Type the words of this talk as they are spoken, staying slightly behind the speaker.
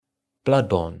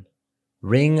Bloodborne,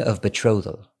 Ring of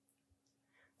Betrothal.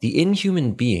 The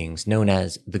inhuman beings known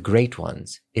as the Great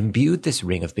Ones imbued this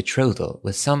ring of betrothal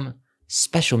with some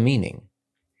special meaning.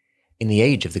 In the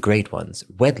age of the Great Ones,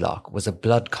 wedlock was a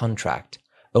blood contract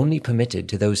only permitted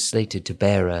to those slated to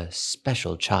bear a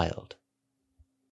special child.